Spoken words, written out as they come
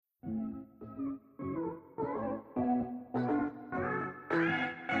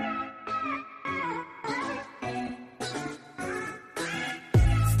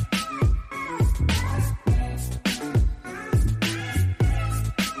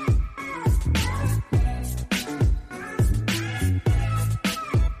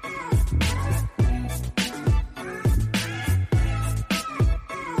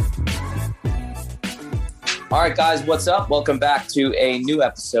All right, guys, what's up? Welcome back to a new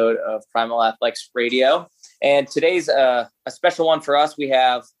episode of Primal Athletics Radio. And today's a special one for us. We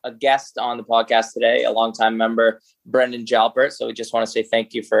have a guest on the podcast today, a longtime member, Brendan Jalbert. So we just want to say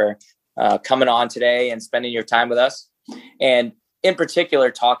thank you for coming on today and spending your time with us. And in particular,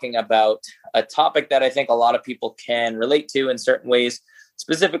 talking about a topic that I think a lot of people can relate to in certain ways,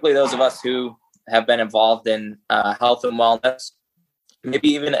 specifically those of us who have been involved in health and wellness. Maybe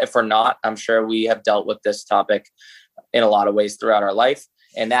even if we're not, I'm sure we have dealt with this topic in a lot of ways throughout our life,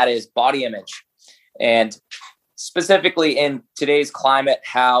 and that is body image. And specifically in today's climate,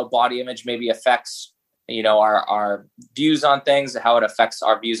 how body image maybe affects, our views on things, how it affects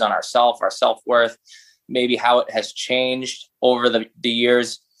our views on ourselves, our self-worth, maybe how it has changed over the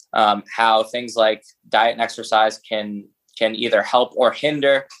years, how things like diet and exercise can either help or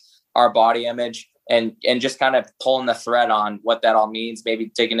hinder our body image. And just kind of pulling the thread on what that all means,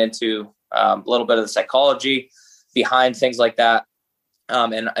 maybe digging into a little bit of the psychology behind things like that,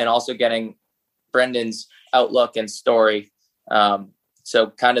 and also getting Brendan's outlook and story. So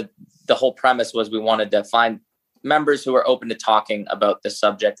kind of the whole premise was we wanted to find members who are open to talking about this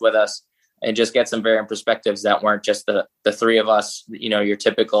subject with us and just get some varying perspectives that weren't just the three of us, your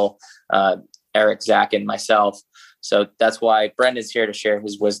typical Eric, Zach, and myself. So that's why Brendan's here to share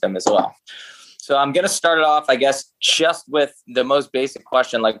his wisdom as well. So I'm going to start it off, I guess, just with the most basic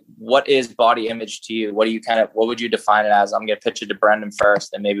question, like, what is body image to you? What would you define it as? I'm going to pitch it to Brendan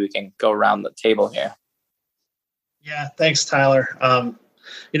first, and maybe we can go around the table here. Yeah, thanks, Tyler.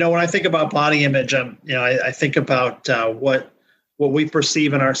 When I think about body image, I think about what we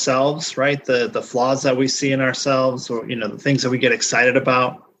perceive in ourselves, right? The flaws that we see in ourselves, or, the things that we get excited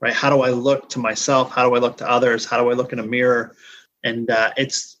about, right? How do I look to myself? How do I look to others? How do I look in a mirror? And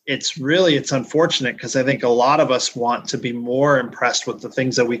it's unfortunate because I think a lot of us want to be more impressed with the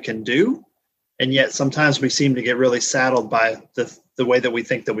things that we can do. And yet sometimes we seem to get really saddled by the way that we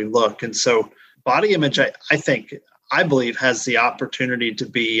think that we look. And so body image, I believe, has the opportunity to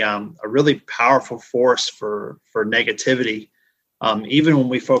be a really powerful force for negativity, even when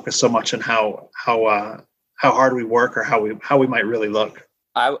we focus so much on how hard we work or how we might really look.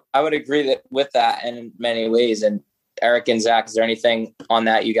 I would agree with that in many ways. And Eric and Zach, is there anything on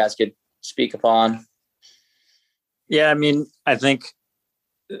that you guys could speak upon? Yeah, I think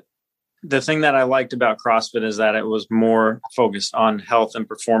the thing that I liked about CrossFit is that it was more focused on health and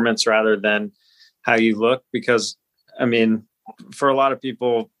performance rather than how you look. Because, for a lot of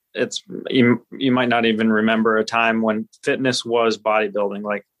people, you might not even remember a time when fitness was bodybuilding.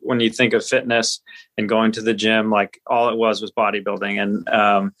 Like when you think of fitness and going to the gym, like all it was bodybuilding.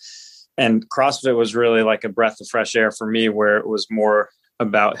 And CrossFit was really like a breath of fresh air for me, where it was more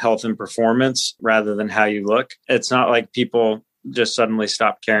about health and performance rather than how you look. It's not like people just suddenly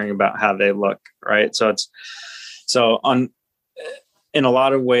stop caring about how they look, right? In a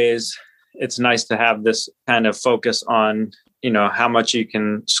lot of ways, it's nice to have this kind of focus on, how much you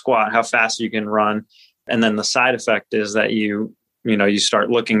can squat, how fast you can run. And then the side effect is that you start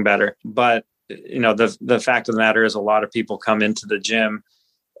looking better. But, the fact of the matter is a lot of people come into the gym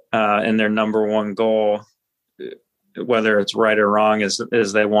and their number one goal, whether it's right or wrong, is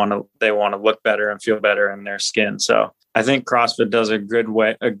they want to look better and feel better in their skin. So I think CrossFit does a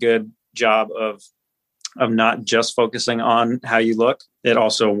good job of not just focusing on how you look. It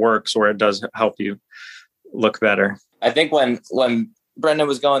also works where it does help you look better. I think when Brendan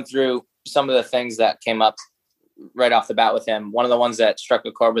was going through some of the things that came up right off the bat with him, one of the ones that struck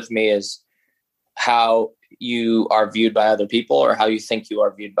a chord with me is how you are viewed by other people, or how you think you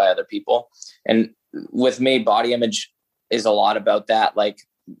are viewed by other people. And with me, body image is a lot about that. Like,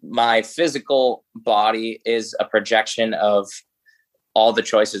 my physical body is a projection of all the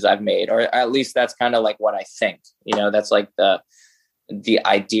choices I've made, or at least that's kind of like what I think, that's like the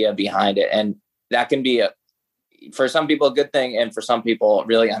idea behind it. And that can be for some people a good thing, and for some people a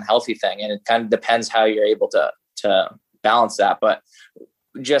really unhealthy thing. And it kind of depends how you're able to balance that. But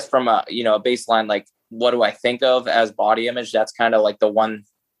just from a baseline, like, what do I think of as body image? That's kind of like the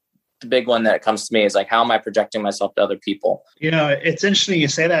big one that comes to me is like, how am I projecting myself to other people? It's interesting you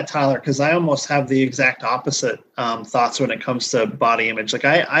say that, Tyler, because I almost have the exact opposite thoughts when it comes to body image. Like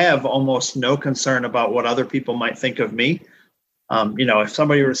I have almost no concern about what other people might think of me. If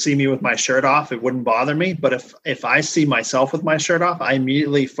somebody were to see me with my shirt off, it wouldn't bother me. But if I see myself with my shirt off, I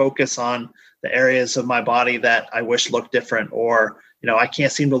immediately focus on the areas of my body that I wish looked different, or, I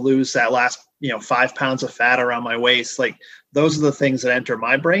can't seem to lose that last, 5 pounds of fat around my waist. Like, those are the things that enter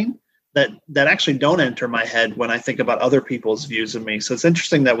my brain that actually don't enter my head when I think about other people's views of me. So it's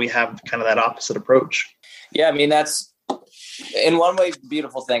interesting that we have kind of that opposite approach. Yeah. in one way,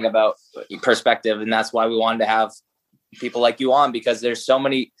 beautiful thing about perspective. And that's why we wanted to have people like you on, because there's so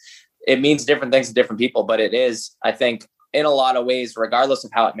many, it means different things to different people, but it is, I think, in a lot of ways, regardless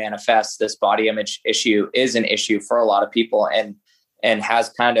of how it manifests, this body image issue is an issue for a lot of people, and has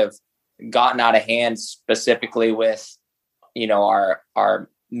kind of gotten out of hand, specifically with, our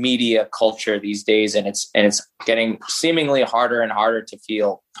media culture these days. And it's getting seemingly harder and harder to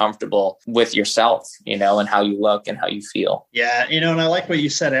feel comfortable with yourself, and how you look and how you feel. Yeah. And I like what you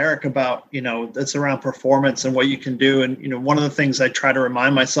said, Eric, about, that's around performance and what you can do. And, one of the things I try to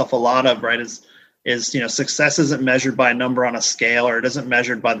remind myself a lot of, right, is, success isn't measured by a number on a scale, or it isn't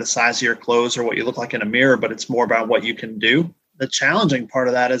measured by the size of your clothes or what you look like in a mirror, but it's more about what you can do. The challenging part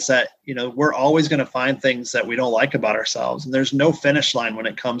of that is that, we're always going to find things that we don't like about ourselves. And there's no finish line when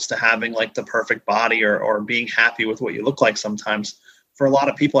it comes to having like the perfect body or being happy with what you look like. Sometimes for a lot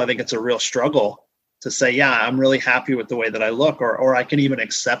of people, I think it's a real struggle to say, yeah, I'm really happy with the way that I look, or I can even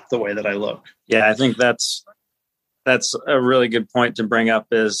accept the way that I look. Yeah, I think that's a really good point to bring up,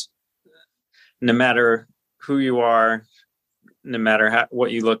 is no matter who you are, no matter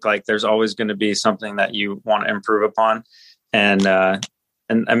what you look like, there's always going to be something that you want to improve upon. And I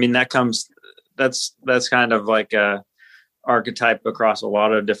mean, that's kind of like a archetype across a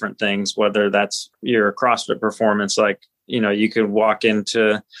lot of different things, whether that's your CrossFit performance. Like, you could walk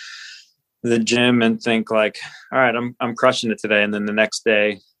into the gym and think like, all right, I'm crushing it today. And then the next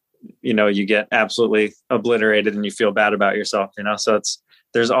day, you get absolutely obliterated and you feel bad about yourself, so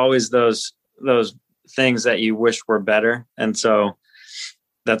there's always those things that you wish were better. And so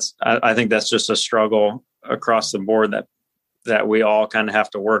I think that's just a struggle across the board that we all kind of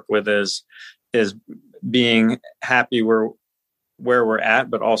have to work with, is being happy where we're at,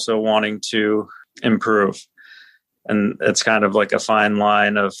 but also wanting to improve. And it's kind of like a fine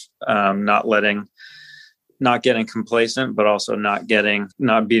line of not getting complacent, but also not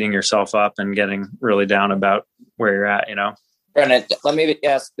beating yourself up and getting really down about where you're at, Brendan, let me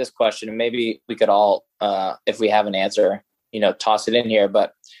ask this question, and maybe we could all, if we have an answer, toss it in here.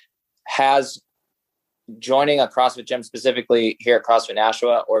 But has joining a CrossFit gym, specifically here at CrossFit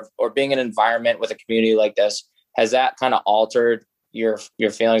Nashua, or being in an environment with a community like this, has that kind of altered your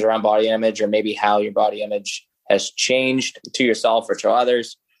feelings around body image, or maybe how your body image has changed to yourself or to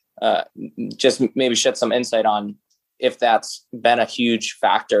others? Just maybe shed some insight on if that's been a huge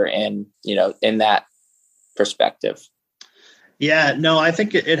factor in that perspective. Yeah, no, I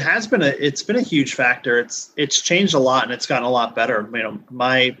think it has been it's been a huge factor. It's changed a lot, and it's gotten a lot better.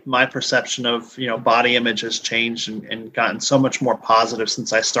 My perception of, body image has changed and gotten so much more positive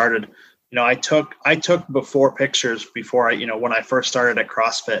since I started. I took before pictures before when I first started at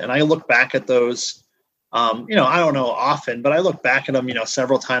CrossFit, and I look back at those, I don't know often, but I look back at them,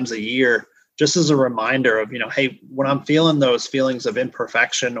 several times a year, just as a reminder of, hey, when I'm feeling those feelings of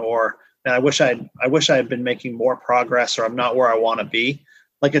imperfection, or and I wish I had been making more progress, or I'm not where I want to be.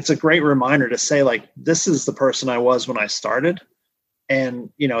 Like, it's a great reminder to say, like, this is the person I was when I started.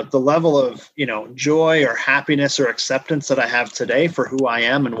 And, the level of, joy or happiness or acceptance that I have today for who I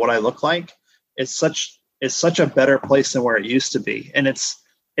am and what I look like is such a better place than where it used to be. And it's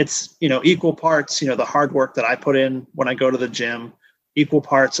equal parts, the hard work that I put in when I go to the gym, equal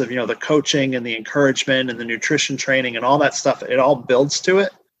parts of, the coaching and the encouragement and the nutrition training and all that stuff. It all builds to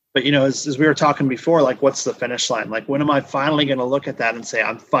it. But, as we were talking before, like, what's the finish line? Like, when am I finally going to look at that and say,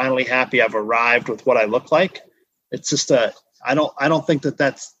 I'm finally happy I've arrived with what I look like? It's just I don't think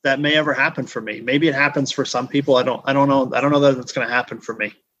that may ever happen for me. Maybe it happens for some people. I don't know. I don't know that it's going to happen for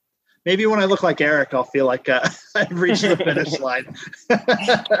me. Maybe when I look like Eric, I'll feel like I've reached the finish line.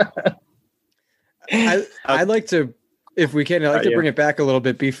 I'd like to, if we can, I'd like to bring it back a little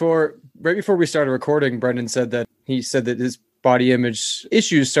bit. Right before we started recording, Brendan said that his body image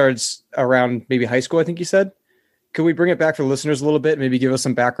issues starts around maybe high school, I think you said. Could we bring it back for the listeners a little bit? Maybe give us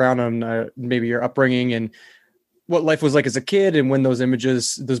some background on maybe your upbringing and what life was like as a kid, and when those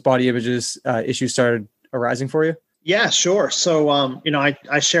body images issues started arising for you? Yeah, sure. So,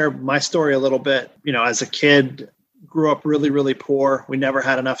 I share my story a little bit. As a kid, grew up really, really poor. We never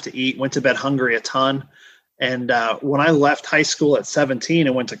had enough to eat, went to bed hungry a ton. And when I left high school at 17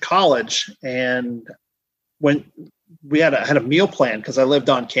 and went to college, and when we had a meal plan, because I lived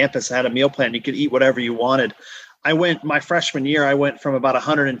on campus and had a meal plan, you could eat whatever you wanted. My freshman year, I went from about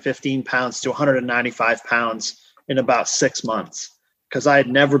 115 pounds to 195 pounds in about 6 months, because I had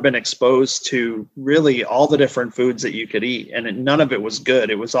never been exposed to really all the different foods that you could eat. And none of it was good.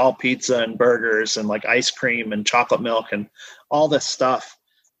 It was all pizza and burgers and like ice cream and chocolate milk and all this stuff.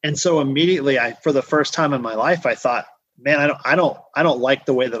 And so immediately, for the first time in my life, I thought, man, I don't like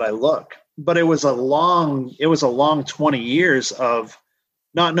the way that I look. but it was a long 20 years of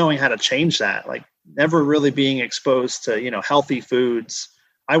not knowing how to change that, like never really being exposed to, healthy foods.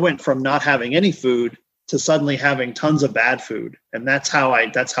 I went from not having any food to suddenly having tons of bad food. And that's how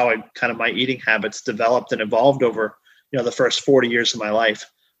I kind of my eating habits developed and evolved over, the first 40 years of my life.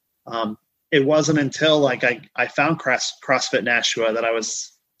 It wasn't until like I found CrossFit Nashua that I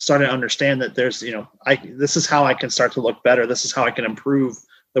was starting to understand that there's, this is how I can start to look better. This is how I can improve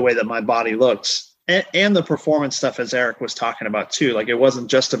the way that my body looks, and the performance stuff, as Eric was talking about too. Like it wasn't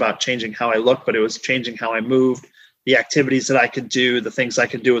just about changing how I look, but it was changing how I moved, the activities that I could do, the things I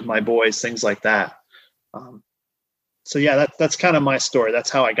could do with my boys, things like that. So yeah, that's kind of my story. That's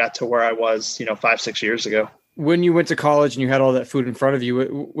how I got to where I was, 5-6 years ago. When you went to college and you had all that food in front of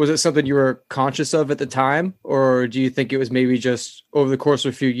you, was it something you were conscious of at the time? Or do you think it was maybe just over the course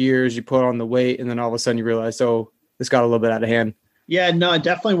of a few years, you put on the weight and then all of a sudden you realized, oh, this got a little bit out of hand? Yeah, no, I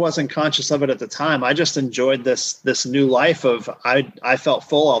definitely wasn't conscious of it at the time. I just enjoyed this new life of I felt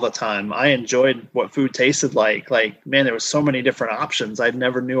full all the time. I enjoyed what food tasted like. Like, man, there was so many different options. I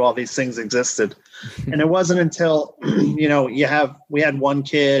never knew all these things existed. And it wasn't until, we had one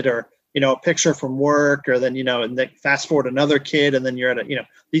kid or, a picture from work, or then, and then fast forward another kid. And then you're at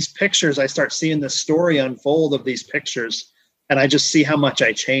these pictures, I start seeing the story unfold of these pictures. And I just see how much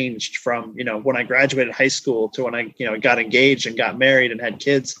I changed from, when I graduated high school to when I, got engaged and got married and had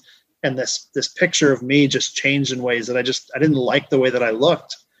kids. And this picture of me just changed in ways that I didn't like the way that I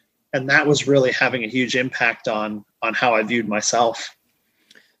looked. And that was really having a huge impact on how I viewed myself.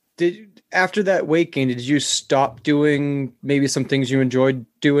 After that weight gain, did you stop doing maybe some things you enjoyed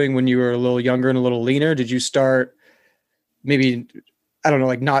doing when you were a little younger and a little leaner? Did you start maybe, I don't know,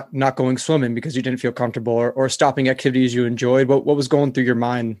 like not going swimming because you didn't feel comfortable, or stopping activities you enjoyed? What was going through your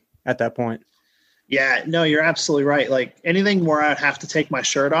mind at that point? Yeah, no, you're absolutely right. Like anything where I'd have to take my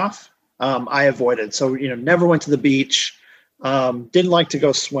shirt off, I avoided. So, never went to the beach. Didn't like to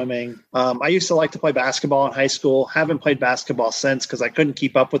go swimming. I used to like to play basketball in high school. Haven't played basketball since because I couldn't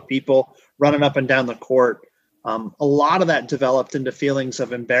keep up with people running up and down the court. A lot of that developed into feelings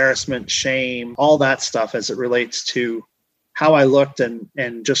of embarrassment, shame, all that stuff as it relates to how I looked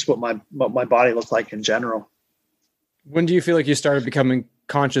and just what my body looked like in general. When do you feel like you started becoming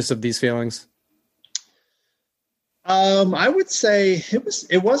conscious of these feelings? I would say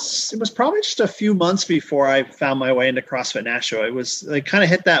it was probably just a few months before I found my way into CrossFit Nashua. It was like kind of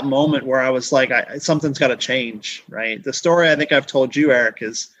hit that moment where I was like, something's got to change, right? The story I think I've told you, Eric,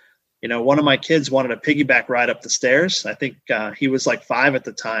 is, one of my kids wanted a piggyback ride up the stairs. I think he was like 5 at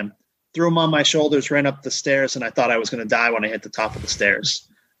the time. Threw him on my shoulders, ran up the stairs, and I thought I was going to die when I hit the top of the stairs.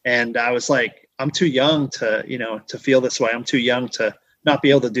 And I was like, I'm too young to, to feel this way. I'm too young to not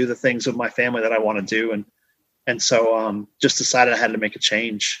be able to do the things with my family that I want to do. And so just decided I had to make a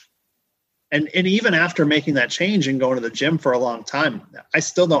change. And even after making that change and going to the gym for a long time, I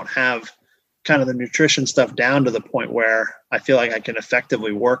still don't have kind of the nutrition stuff down to the point where I feel like I can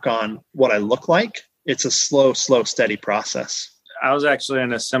effectively work on what I look like. It's a slow, steady process. I was actually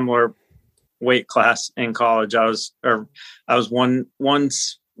in a similar weight class in college. I was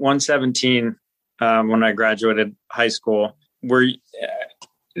 117 when I graduated high school.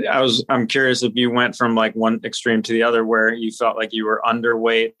 I'm curious if you went from like one extreme to the other where you felt like you were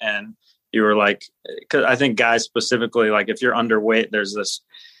underweight and you were like, because I think guys specifically, like if you're underweight, there's this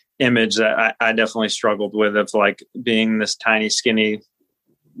image that I definitely struggled with of like being this tiny, skinny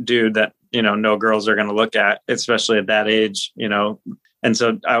dude that, no girls are going to look at, especially at that age, And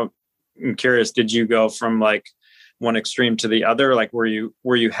so I'm curious, did you go from like one extreme to the other? Like, were you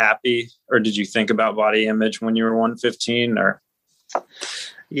happy, or did you think about body image when you were 115 or?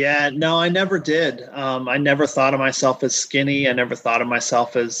 Yeah, no, I never did. I never thought of myself as skinny. I never thought of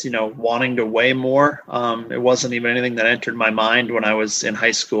myself as, wanting to weigh more. It wasn't even anything that entered my mind when I was in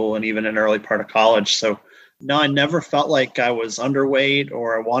high school and even in early part of college. So no, I never felt like I was underweight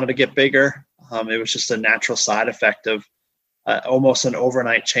or I wanted to get bigger. It was just a natural side effect of almost an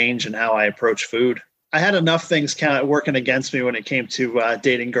overnight change in how I approach food. I had enough things kind of working against me when it came to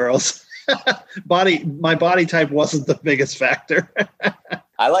dating girls. My body type wasn't the biggest factor.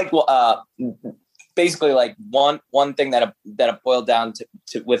 I like basically like one thing that boiled down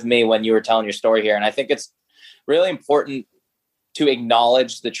to with me when you were telling your story here, and I think it's really important to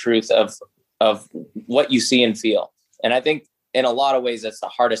acknowledge the truth of what you see and feel. And I think in a lot of ways that's the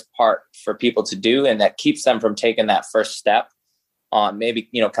hardest part for people to do, and that keeps them from taking that first step on maybe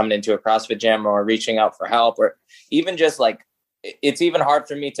coming into a CrossFit gym or reaching out for help, or even just like, it's even hard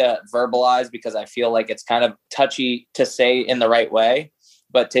for me to verbalize because I feel like it's kind of touchy to say in the right way,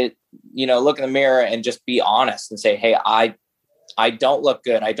 but to, look in the mirror and just be honest and say, hey, I don't look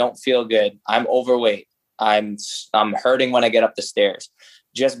good. I don't feel good. I'm overweight. I'm hurting when I get up the stairs.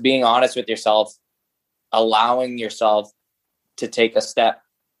 Just being honest with yourself, allowing yourself to take a step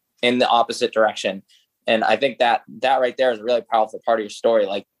in the opposite direction. And I think that right there is a really powerful part of your story.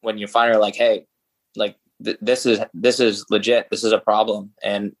 Like when you finally are like, hey, like this is legit. This is a problem.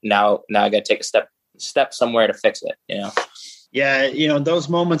 And now I got to take a step somewhere to fix it, you know? Yeah. You know, those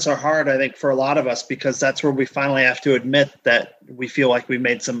moments are hard, I think, for a lot of us, because that's where we finally have to admit that we feel like we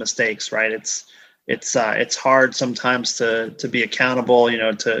made some mistakes, right? It's hard sometimes to be accountable, you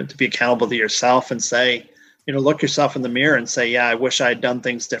know, to be accountable to yourself and say, you know, look yourself in the mirror and say, yeah, I wish I had done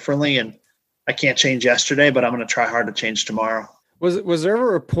things differently, and I can't change yesterday, but I'm going to try hard to change tomorrow. Was there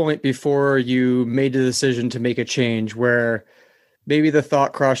ever a point before you made the decision to make a change where maybe the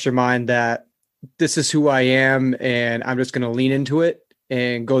thought crossed your mind that this is who I am and I'm just going to lean into it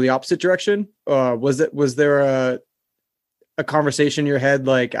and go the opposite direction? Was there a conversation in your head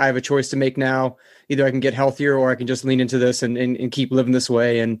like, I have a choice to make now? Either I can get healthier or I can just lean into this and keep living this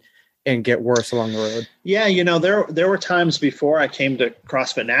way and get worse along the road? Yeah, you know, there were times before I came to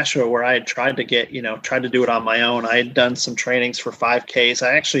CrossFit Nashville where I had tried to do it on my own. I had done some trainings for 5Ks.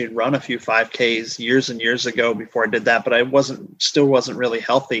 I actually had run a few 5Ks years and years ago before I did that, but I still wasn't really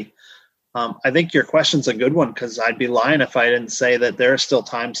healthy. I think your question's a good one, because I'd be lying if I didn't say that there are still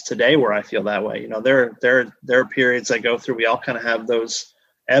times today where I feel that way. You know, there are periods I go through. We all kind of have those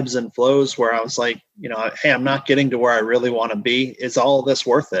ebbs and flows where I was like, you know, hey, I'm not getting to where I really want to be. Is all of this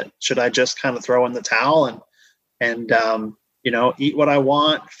worth it? Should I just kind of throw in the towel and you know, eat what I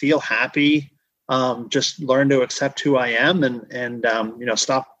want, feel happy, just learn to accept who I am, and you know,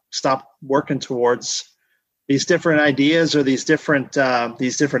 stop working towards these different ideas or these different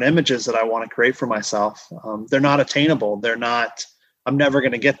images that I want to create for myself. They're not attainable. I'm never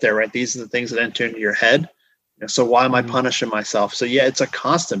going to get there, right? These are the things that enter into your head. So why am I punishing myself? So yeah, it's a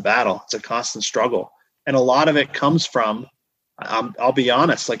constant battle. It's a constant struggle. And a lot of it comes from, I'll be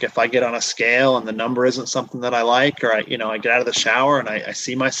honest, like if I get on a scale and the number isn't something that I like, or I get out of the shower and I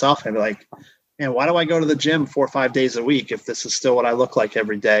see myself and I'd be like, man, why do I go to the gym 4 or 5 days a week if this is still what I look like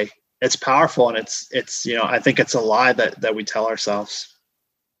every day? It's powerful. And it's, you know, I think it's a lie that we tell ourselves.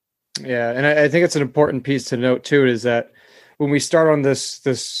 Yeah. And I think it's an important piece to note too, is that when we start on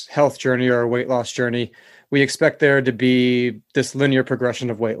this health journey or weight loss journey, we expect there to be this linear progression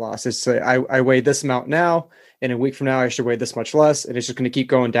of weight loss. It's I weigh this amount now, and a week from now, I should weigh this much less. And it's just going to keep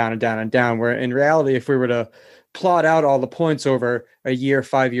going down and down and down. Where in reality, if we were to plot out all the points over a year,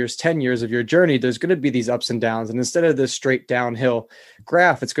 5 years, 10 years of your journey, there's going to be these ups and downs. And instead of this straight downhill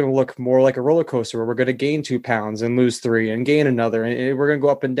graph, it's going to look more like a roller coaster where we're going to gain 2 pounds and lose 3 and gain another. And we're going to go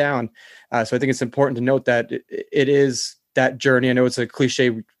up and down. So I think it's important to note that it is that journey. I know it's a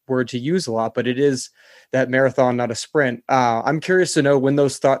cliche word to use a lot, but it is that marathon, not a sprint. I'm curious to know when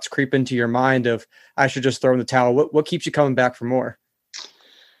those thoughts creep into your mind of, I should just throw in the towel. What keeps you coming back for more?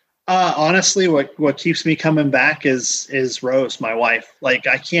 Honestly, what keeps me coming back is Rose, my wife. Like,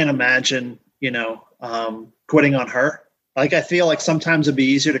 I can't imagine, quitting on her. Like, I feel like sometimes it'd be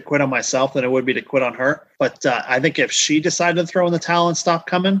easier to quit on myself than it would be to quit on her. But I think if she decided to throw in the towel and stop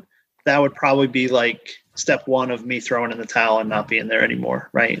coming, that would probably be like step one of me throwing in the towel and not being there anymore.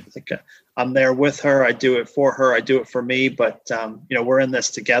 Right. Like, I'm there with her. I do it for her. I do it for me. But, we're in this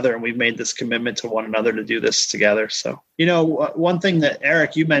together, and we've made this commitment to one another to do this together. So, one thing that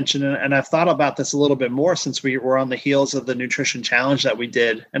Eric, you mentioned, and I've thought about this a little bit more since we were on the heels of the nutrition challenge that we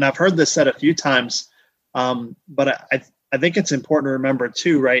did. And I've heard this said a few times. But I think it's important to remember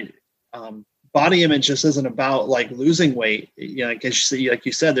too, right? Body image just isn't about like losing weight. Like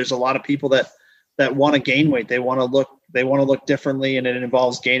you said, there's a lot of people that want to gain weight. They want to look differently, and it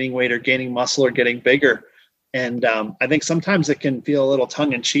involves gaining weight or gaining muscle or getting bigger. And I think sometimes it can feel a little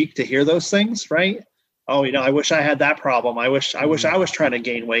tongue in cheek to hear those things, right? Oh, I wish I had that problem. I wish I was trying to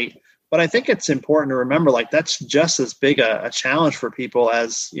gain weight. But I think it's important to remember, like, that's just as big a challenge for people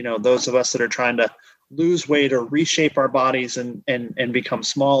as, those of us that are trying to lose weight or reshape our bodies and become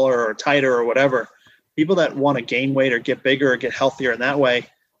smaller or tighter or whatever. People that want to gain weight or get bigger or get healthier in that way,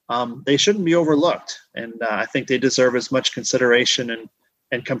 they shouldn't be overlooked. And I think they deserve as much consideration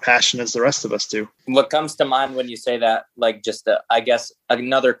and compassion as the rest of us do. What comes to mind when you say that, like, just I guess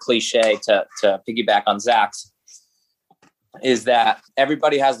another cliche to piggyback on Zach's, is that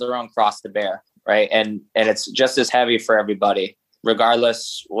everybody has their own cross to bear, right? And it's just as heavy for everybody,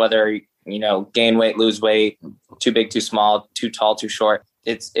 regardless whether, gain weight, lose weight, too big, too small, too tall, too short.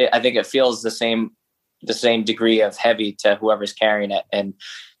 I think it feels the same degree of heavy to whoever's carrying it.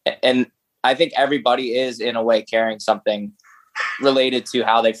 And I think everybody is in a way carrying something related to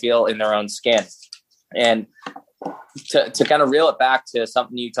how they feel in their own skin. And to kind of reel it back to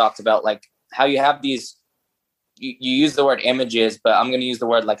something you talked about, like how you have these, you use the word images, but I'm going to use the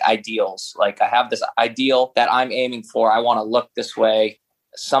word like ideals. Like I have this ideal that I'm aiming for. I want to look this way.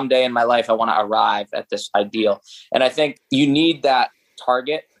 Someday in my life, I want to arrive at this ideal. And I think you need that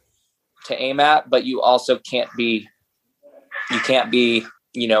target to aim at, but you also can't be,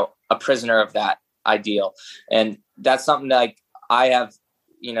 a prisoner of that ideal. And that's something like I have,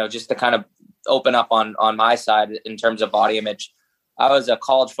 just to kind of open up on my side in terms of body image. I was a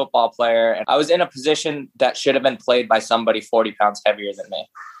college football player and I was in a position that should have been played by somebody 40 pounds heavier than me.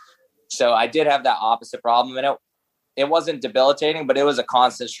 So I did have that opposite problem, and it wasn't debilitating, but it was a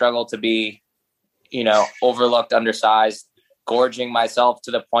constant struggle to be, overlooked, undersized, gorging myself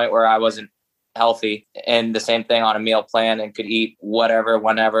to the point where I wasn't healthy, and the same thing on a meal plan and could eat whatever,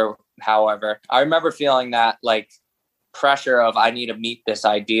 whenever, however. I remember feeling that like pressure of, I need to meet this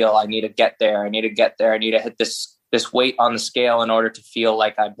ideal. I need to get there. I need to hit this weight on the scale in order to feel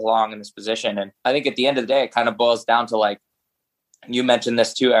like I belong in this position. And I think at the end of the day, it kind of boils down to, like, you mentioned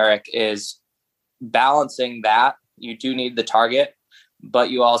this too, Eric, is balancing that. You do need the target, but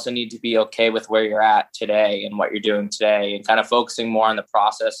you also need to be okay with where you're at today and what you're doing today, and kind of focusing more on the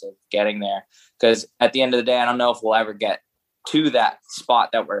process of getting there. Because at the end of the day, I don't know if we'll ever get to that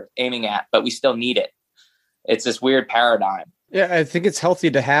spot that we're aiming at, but we still need it. It's this weird paradigm. Yeah, I think it's healthy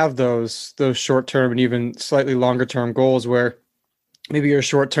to have those short-term and even slightly longer-term goals where maybe your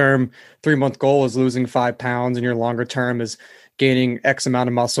short-term 3-month goal is losing 5 pounds and your longer-term is gaining X amount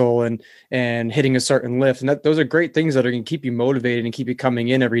of muscle and hitting a certain lift. And those are great things that are going to keep you motivated and keep you coming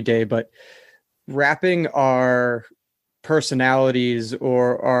in every day. But wrapping our personalities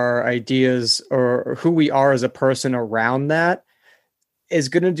or our ideas or who we are as a person around that is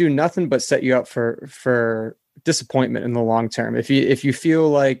going to do nothing but set you up for disappointment in the long term. If you feel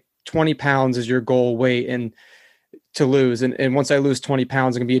like 20 pounds is your goal weight and to lose, and once I lose 20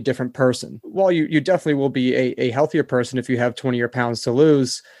 pounds, I'm gonna be a different person. While you definitely will be a healthier person if you have 20 pounds to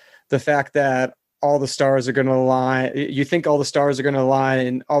lose, the fact that all the stars are going to align, you think all the stars are going to align,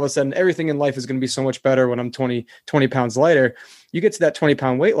 and all of a sudden everything in life is going to be so much better when I'm 20 pounds lighter. You get to that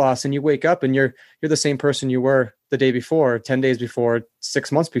 20-pound weight loss and you wake up and you're the same person you were the day before, 10 days before,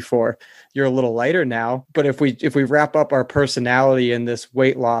 6 months before. You're a little lighter now. But if we wrap up our personality in this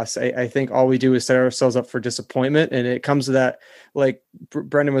weight loss, I think all we do is set ourselves up for disappointment. And it comes to that, like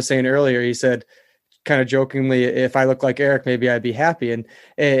Brendan was saying earlier, he said, kind of jokingly, if I look like Eric, maybe I'd be happy. And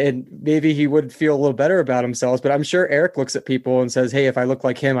maybe he would feel a little better about himself, but I'm sure Eric looks at people and says, hey, if I look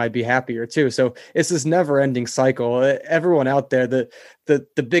like him, I'd be happier too. So it's this never ending cycle. Everyone out there, the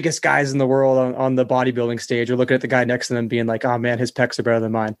biggest guys in the world on the bodybuilding stage are looking at the guy next to them being like, oh man, his pecs are better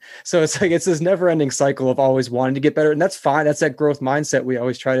than mine. So it's like, it's this never ending cycle of always wanting to get better. And that's fine. That's that growth mindset we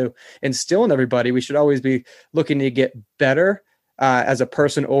always try to instill in everybody. We should always be looking to get better as a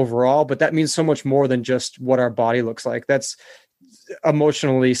person overall, but that means so much more than just what our body looks like. That's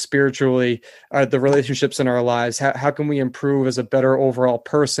emotionally, spiritually, the relationships in our lives. How can we improve as a better overall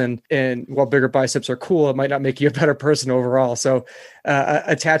person? And while bigger biceps are cool, it might not make you a better person overall. So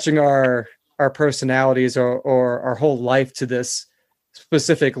attaching our personalities or our whole life to this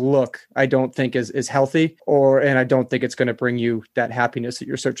specific look, I don't think is healthy, and I don't think it's going to bring you that happiness that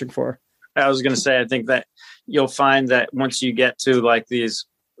you're searching for. I was going to say, I think that you'll find that once you get to like these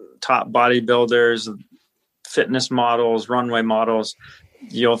top bodybuilders, fitness models, runway models,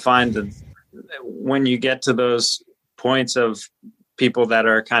 you'll find that when you get to those points of people that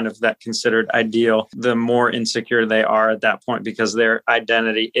are kind of that considered ideal, the more insecure they are at that point because their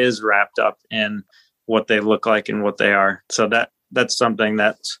identity is wrapped up in what they look like and what they are. So that's something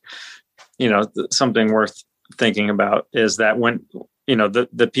that's, something worth thinking about, is that when,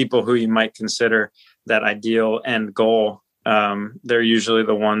 the people who you might consider that ideal end goal, they're usually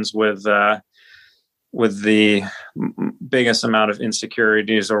the ones with the biggest amount of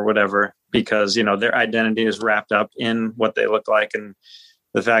insecurities or whatever, because, their identity is wrapped up in what they look like. And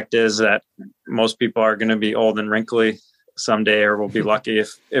the fact is that most people are going to be old and wrinkly someday, or we'll be lucky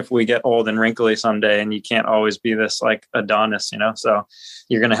if we get old and wrinkly someday, and you can't always be this like Adonis, so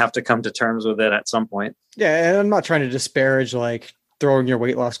you're going to have to come to terms with it at some point. Yeah. And I'm not trying to disparage like throwing your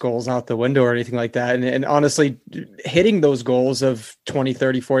weight loss goals out the window or anything like that. And honestly, hitting those goals of 20,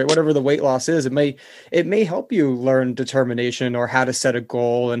 30, 40, whatever the weight loss is, it may help you learn determination or how to set a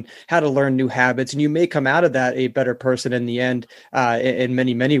goal and how to learn new habits. And you may come out of that a better person in the end, in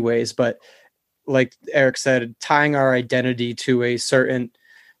many, many ways. But like Eric said, tying our identity to a certain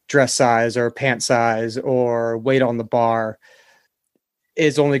dress size or pant size or weight on the bar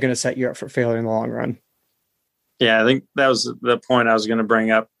is only going to set you up for failure in the long run. Yeah, I think that was the point I was going to bring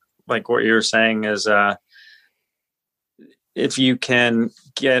up. Like what you were saying is if you can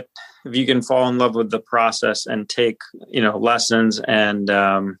fall in love with the process and take, lessons and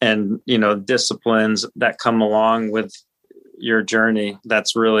disciplines that come along with your journey,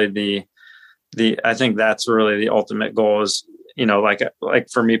 that's really I think that's really the ultimate goal is, like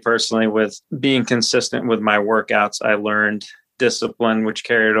for me personally, with being consistent with my workouts, I learned discipline, which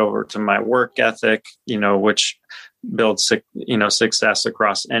carried over to my work ethic, which builds, success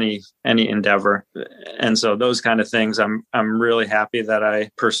across any endeavor. And so those kind of things, I'm really happy that I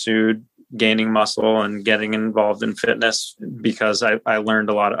pursued gaining muscle and getting involved in fitness, because I learned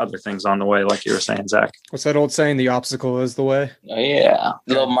a lot of other things on the way, like you were saying, Zach. What's that old saying? The obstacle is the way. Oh, yeah.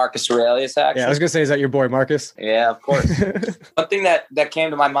 The little Marcus Aurelius action. Yeah, I was going to say, is that your boy, Marcus? Yeah, of course. One thing that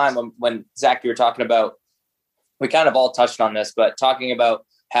came to my mind when Zach, you were talking about, we kind of all touched on this, but talking about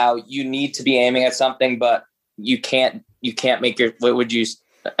how you need to be aiming at something, but you can't make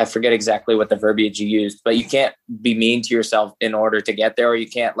I forget exactly what the verbiage you used, but you can't be mean to yourself in order to get there, or you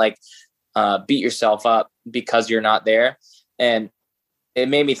can't beat yourself up because you're not there. And it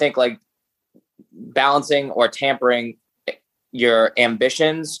made me think, like, balancing or tampering your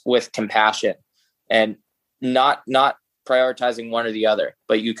ambitions with compassion, and not prioritizing one or the other,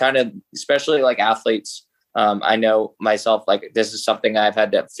 but you kind of, especially like athletes, I know myself, like, this is something I've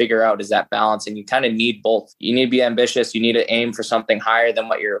had to figure out, is that balance. And you kind of need both. You need to be ambitious. You need to aim for something higher than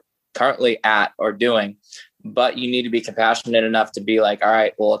what you're currently at or doing, but you need to be compassionate enough to be like, all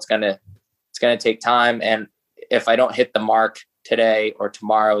right, well, it's going to take time. And if I don't hit the mark today or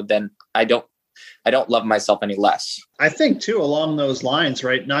tomorrow, then I don't love myself any less. I think too, along those lines,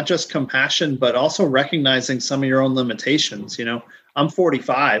 right? Not just compassion, but also recognizing some of your own limitations. I'm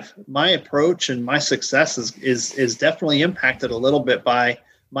 45. My approach and my success is definitely impacted a little bit by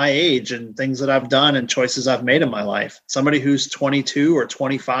my age and things that I've done and choices I've made in my life. Somebody who's 22 or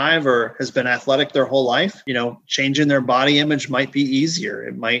 25 or has been athletic their whole life, changing their body image might be easier.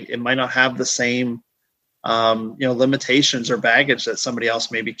 It might not have the same, limitations or baggage that somebody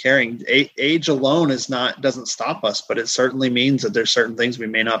else may be carrying. Age alone doesn't stop us, but it certainly means that there's certain things we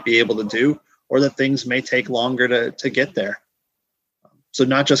may not be able to do, or that things may take longer to get there. So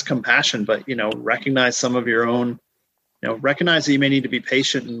not just compassion, but, recognize some of your own, recognize that you may need to be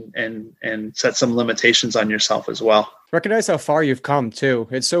patient and set some limitations on yourself as well. Recognize how far you've come too.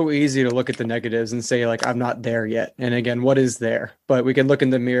 It's so easy to look at the negatives and say, like, I'm not there yet. And again, what is there? But we can look in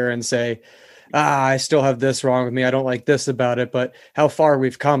the mirror and say, I still have this wrong with me. I don't like this about it, but how far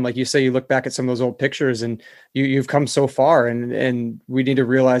we've come. Like you say, you look back at some of those old pictures and you've come so far, and we need to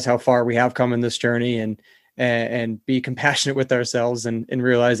realize how far we have come in this journey and be compassionate with ourselves and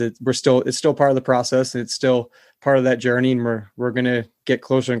realize that it's still part of the process, and it's still part of that journey. And we're going to get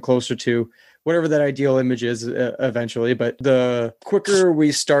closer and closer to whatever that ideal image is eventually. But the quicker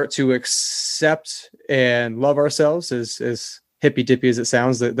we start to accept and love ourselves, as hippy dippy as it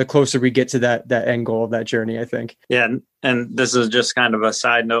sounds, the closer we get to that end goal of that journey, I think. Yeah. And this is just kind of a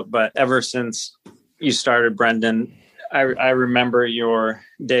side note, but ever since you started, Brendan, I remember your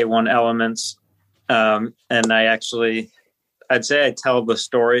day one elements. And I'd say I tell the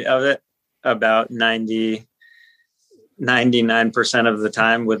story of it about 99% of the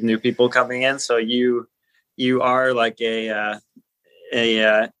time with new people coming in. So you are like a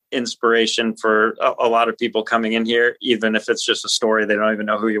inspiration for a lot of people coming in here, even if it's just a story, they don't even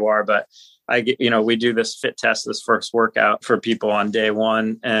know who you are. But we do this fit test, this first workout for people on day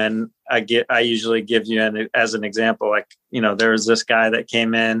one. And I usually give you as an example, like, there was this guy that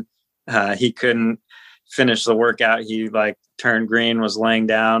came in, he couldn't finish the workout. He turned green, was laying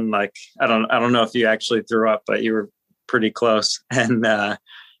down. Like, I don't know if you actually threw up, but you were pretty close. And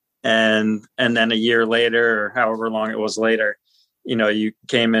then a year later, or however long it was later, you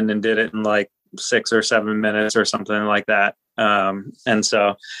came in and did it in 6 or 7 minutes or something like that. And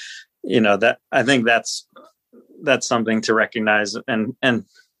so, that, I think that's something to recognize. And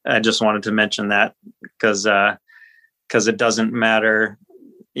I just wanted to mention that because it doesn't matter,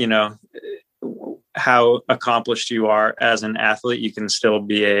 how accomplished you are as an athlete, you can still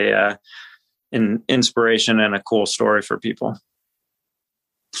be an inspiration and a cool story for people.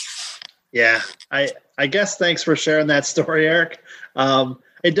 Yeah, I guess thanks for sharing that story, Eric.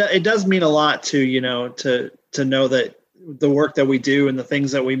 It does mean a lot to know that the work that we do and the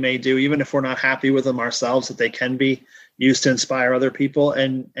things that we may do, even if we're not happy with them ourselves, that they can be used to inspire other people.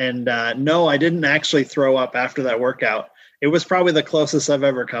 And no, I didn't actually throw up after that workout. It was probably the closest I've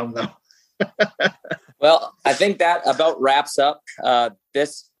ever come, though. Well, I think that about wraps up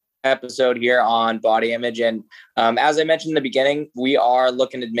this episode here on body image. And as I mentioned in the beginning, we are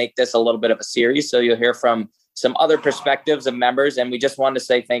looking to make this a little bit of a series. So you'll hear from some other perspectives of members. And we just wanted to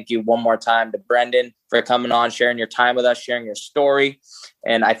say thank you one more time to Brendan for coming on, sharing your time with us, sharing your story.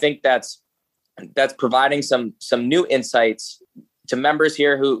 And I think that's providing some new insights to members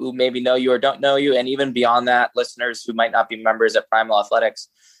here who maybe know you or don't know you. And even beyond that, listeners who might not be members at Primal Athletics,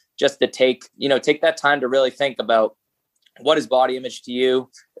 just to take that time to really think about, what is body image to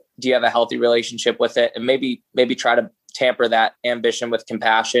you? Do you have a healthy relationship with it? And maybe try to temper that ambition with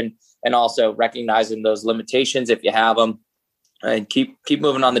compassion, and also recognizing those limitations if you have them, and keep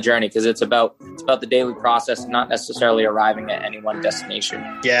moving on the journey, because it's about the daily process, not necessarily arriving at any one destination.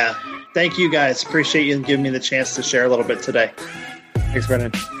 Yeah. Thank you guys. Appreciate you giving me the chance to share a little bit today. Thanks,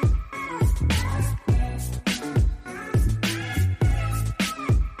 Brendan.